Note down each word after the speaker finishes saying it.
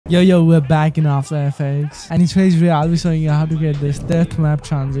Yo, we're back in After Effects, and in today's video I'll be showing you how to get this depth map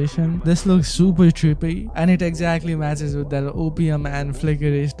transition. This looks super trippy and it exactly matches with that OPM and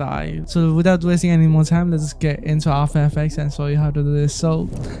flickery style. So without wasting any more time, let's get into After Effects and show you how to do this. So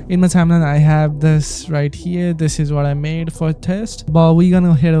in my timeline I have this right here. This is what I made for a test, but we're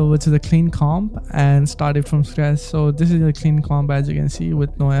gonna head over to the clean comp and start it from scratch. So this is a clean comp, as you can see,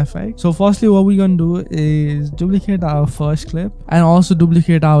 with no effect. So firstly what we're gonna do is duplicate our first clip and also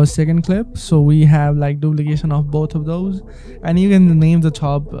duplicate our second clip, so we have like duplication of both of those. And you can name the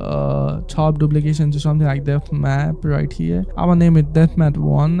top duplication to something like depth map right here. I'm gonna name it depth map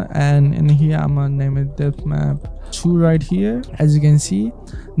 1, and in here I'm gonna name it depth map 2 right here, as you can see.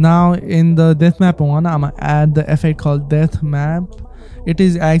 Now in the depth map 1 I'm gonna add the effect called depth map. It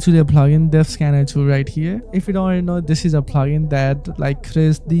is actually a plugin, Depth Scanner 2 right here. If you don't already know, this is a plugin that like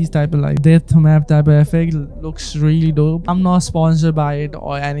creates these type of like depth map type of effect. Looks really dope. I'm not sponsored by it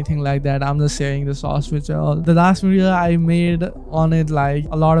or anything like that. I'm just sharing the sauce with y'all. The last video I made on it, like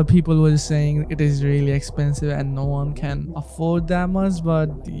a lot of people were saying it is really expensive and no one can afford that much,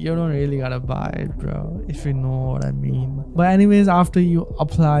 but you don't really gotta buy it, bro, if you know what I mean. But anyways, after you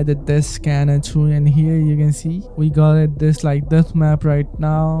apply the Depth Scanner 2, and here you can see we got it this like depth map right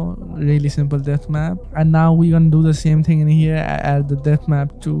now, really simple depth map. And now we're gonna do the same thing in here, add the depth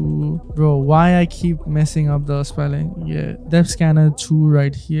map 2. Bro, why I keep messing up the spelling? Yeah, Depth Scanner 2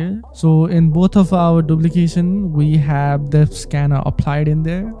 right here. So in both of our duplication we have Depth Scanner applied in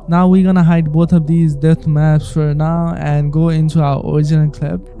there. Now we're gonna hide both of these depth maps for now and go into our original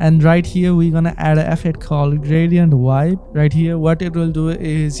clip. And right here we're gonna add an effect called gradient wipe. Right here what it will do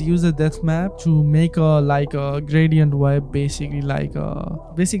is use the depth map to make a like a gradient wipe, basically like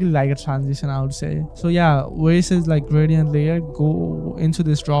a transition, I would say. So yeah, where it says like gradient layer, go into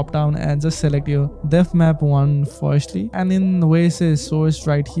this drop down and just select your depth map 1 firstly, and in where it says source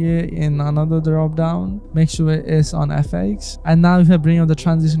right here in another drop down, make sure it's on FX. And now if I bring up the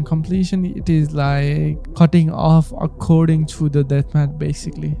transition completion, it is like cutting off according to the depth map,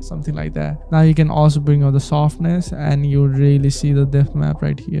 basically something like that. Now you can also bring up the softness and you really see the depth map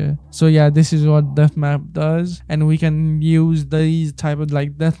right here. So yeah, this is what depth map does, and we can use these type of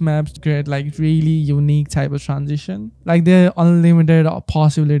like depth maps to create like really unique type of transition. Like there are unlimited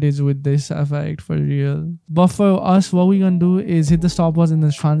possibilities with this effect, for real. But for us, what we're gonna do is hit the stopwatch in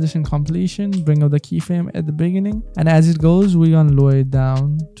the transition completion, bring up the keyframe at the beginning, and as it goes we're gonna lower it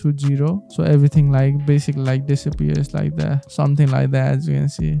down to 0, so everything like basically like disappears like that, something like that, as you can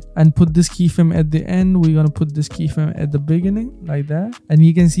see. And put this keyframe at the end, we're gonna put this keyframe at the beginning like that. And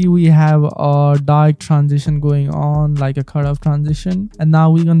you can see we have a dark transition going on, like a cutoff transition. And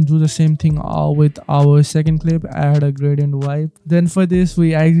now we're gonna do the same thing with our second clip, add a gradient wipe. Then for this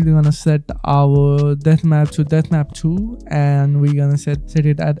we actually gonna set our depth map to depth map 2, and we're gonna set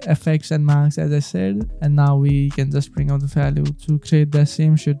it at FX and max, as I said. And now we can just bring up the value to create that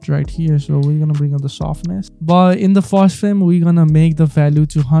same shit right here. So we're gonna bring up the softness, but in the first frame we're gonna make the value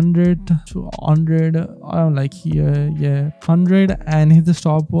to 100 around like here, yeah, 100, and hit the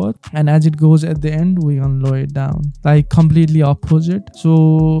stopwatch. And as it goes at the end we're gonna lower it down, like completely opposite.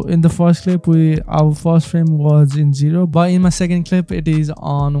 So in the first clip our first frame was in 0, but in my second clip it is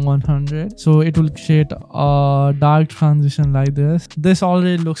on 100. So it will create a dark transition like this. This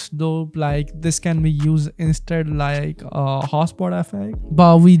already looks dope. Like this can be used instead like a hotspot effect,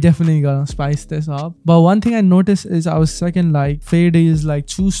 but we definitely gonna spice this up. But one thing I noticed is our second like fade is like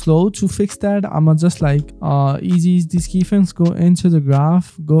too slow. To fix that, I'm gonna just like easy these keyframes, go into the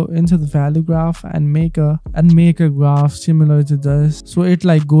graph, go into the value graph, and make a graph similar to this, so it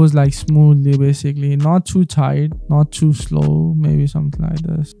like goes like smoothly, basically, not too tight, not too slow, maybe something like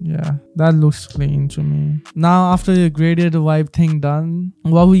this. Yeah, that looks clean to me. Now after the gradient wipe thing done,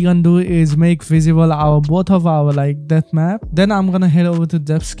 what we gonna do is make visible both of our like depth map. Then I'm gonna head over to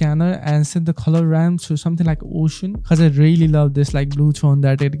depth scanner and set the color ramp to something like ocean, because I really love this like blue tone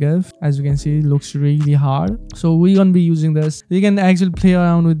that it gives. As you can see, it looks really hard, so we're gonna be using this. You can actually play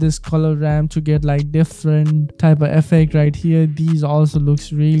around with this color ramp to get like different type of effect right here. These also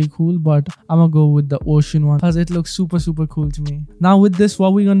looks really cool, but I'm gonna go with the ocean one because it looks super cool to me. Now with this,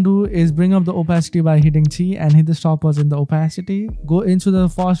 what we're gonna do is bring up the opacity by hitting T and hit the stopwatch in the opacity. Go into the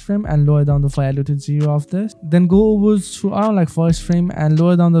first frame and lower down the value to 0 of this. Then go over to like first frame and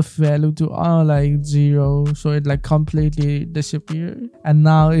lower down the value to like 0, so it like completely disappeared. And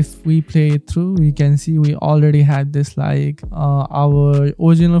now if we play it through, we can see we already had this like our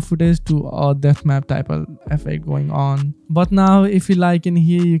original footage to a depth map type of effect going on. But now if you like, in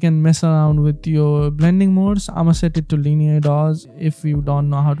here you can mess around with your blending modes. I'm gonna set it to linear dodge. If you don't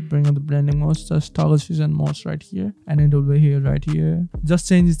know how to bring up the blending modes, just toggle fusion modes right here and it will be here right here. Just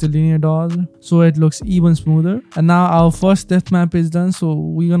change it to linear dodge so it looks even smoother. And now our first depth map is done, so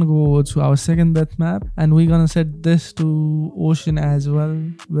we're gonna go over to our second depth map and we're gonna set this to ocean as well.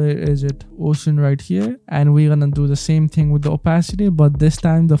 Where is it? Ocean right here. And we're gonna do the same thing with the opacity, but this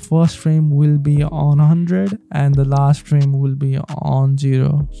time the first frame will be on 100 and the last frame will be on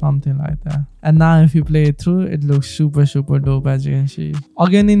 0, something like that. And now if you play it through, it looks super dope, as you can see.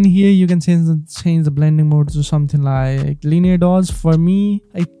 Again, in here you can change the blending mode to something like linear dodge. For me,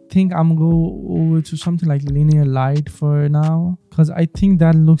 I think I'm gonna go over to something like linear light for now, because I think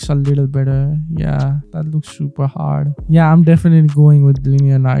that looks a little better. Yeah, that looks super hard. Yeah, I'm definitely going with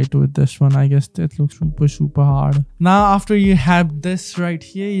linear light with this one. I guess that looks super hard. Now after you have this right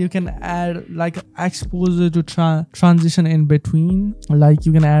here, you can add like exposure to transition in between. Like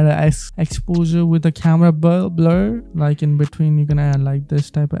you can add a exposure with a camera blur, like in between you can add like this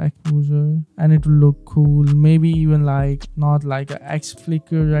type of exposure and it will look cool. Maybe even like not like a X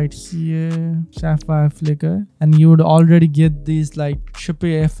flicker right here, sapphire flicker, and you would already get these like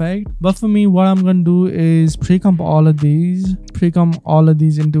trippy effect. But for me, what I'm gonna do is pre-comp all of these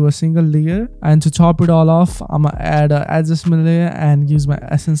into a single layer, and to top it all off, I'm gonna add a adjustment layer and use my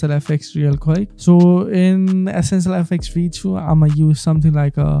essential FX real quick. So in essential FX V2, I'm gonna use something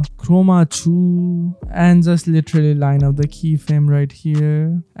like a Chroma 2 and just literally line up the keyframe right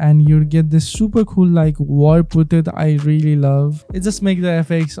here, and you'll get this super cool like warp with it. I really love it. Just makes the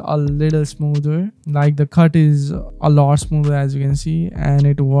FX a little smoother. Like the cut is a lot smoother, as you can see, and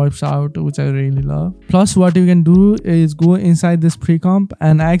it warps out, which I really love. Plus what you can do is go inside this pre-comp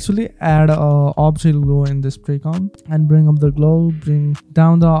and actually add a object glow in this pre-comp and bring up the glow, bring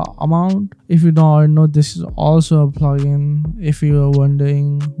down the amount. If you don't know, this is also a plugin. If you are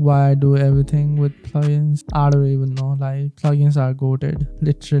wondering why I do everything with plugins, I don't even know. Like plugins are goated,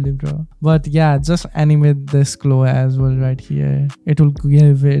 literally, bro. But yeah, just animate this glow as well right here. It will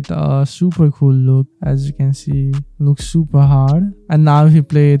give it a super cool look. As you can see, looks super hard. And now if you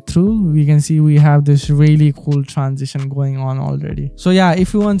play it through, we can see we have this really cool transition going on already. So yeah,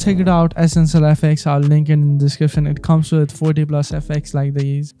 if you want to check it out, Essential FX, I'll link it in the description. It comes with 40+ effects like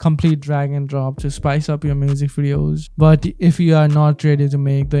these, complete drag and drop to spice up your music videos. But if you are not ready to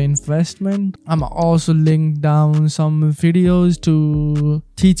make the investment, I'm also linked down some videos to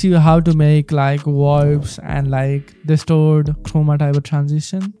teach you how to make like warps and like distort chroma type of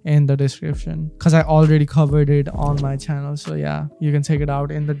transition in the description, because I already covered it on my channel. So yeah, you can check it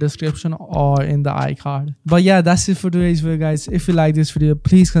out in the description or in the iCard. But yeah, that's it for today's video, guys. If you like this video,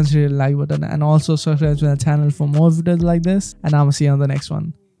 please consider the like button and also subscribe to the channel for more videos like this, and I'm gonna see you on the next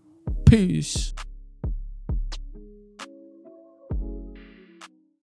one. Peace.